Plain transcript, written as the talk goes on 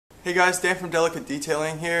Hey guys, Dan from Delicate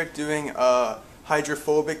Detailing here, doing a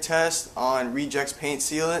hydrophobic test on Rejex paint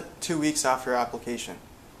sealant 2 weeks after application.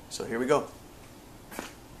 So here we go.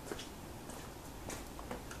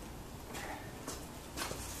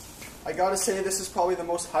 I gotta say, this is probably the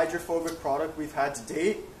most hydrophobic product we've had to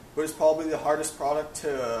date, but it's probably the hardest product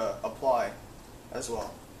to apply as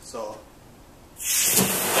well. So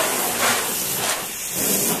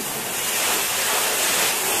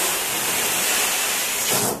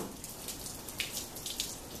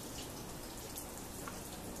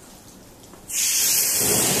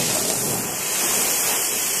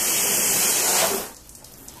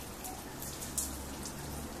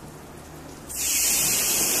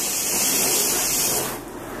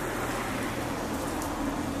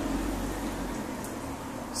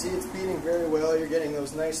see, it's beading very well. You're getting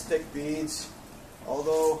those nice thick beads.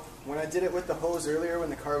 Although, when I did it with the hose earlier when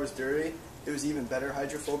the car was dirty, it was even better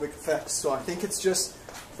hydrophobic effects. So I think it's just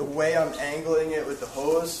the way I'm angling it with the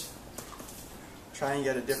hose. Try and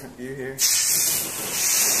get a different view here.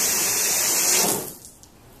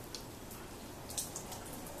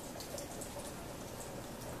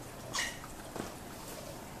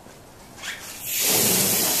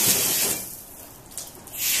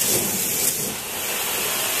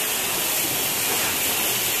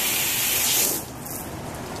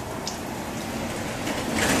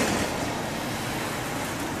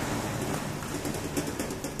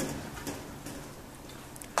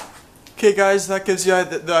 Okay guys, that gives you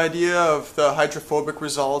the idea of the hydrophobic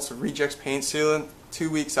results of Rejex paint sealant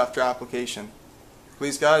 2 weeks after application.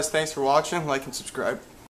 Please guys, thanks for watching, like and subscribe.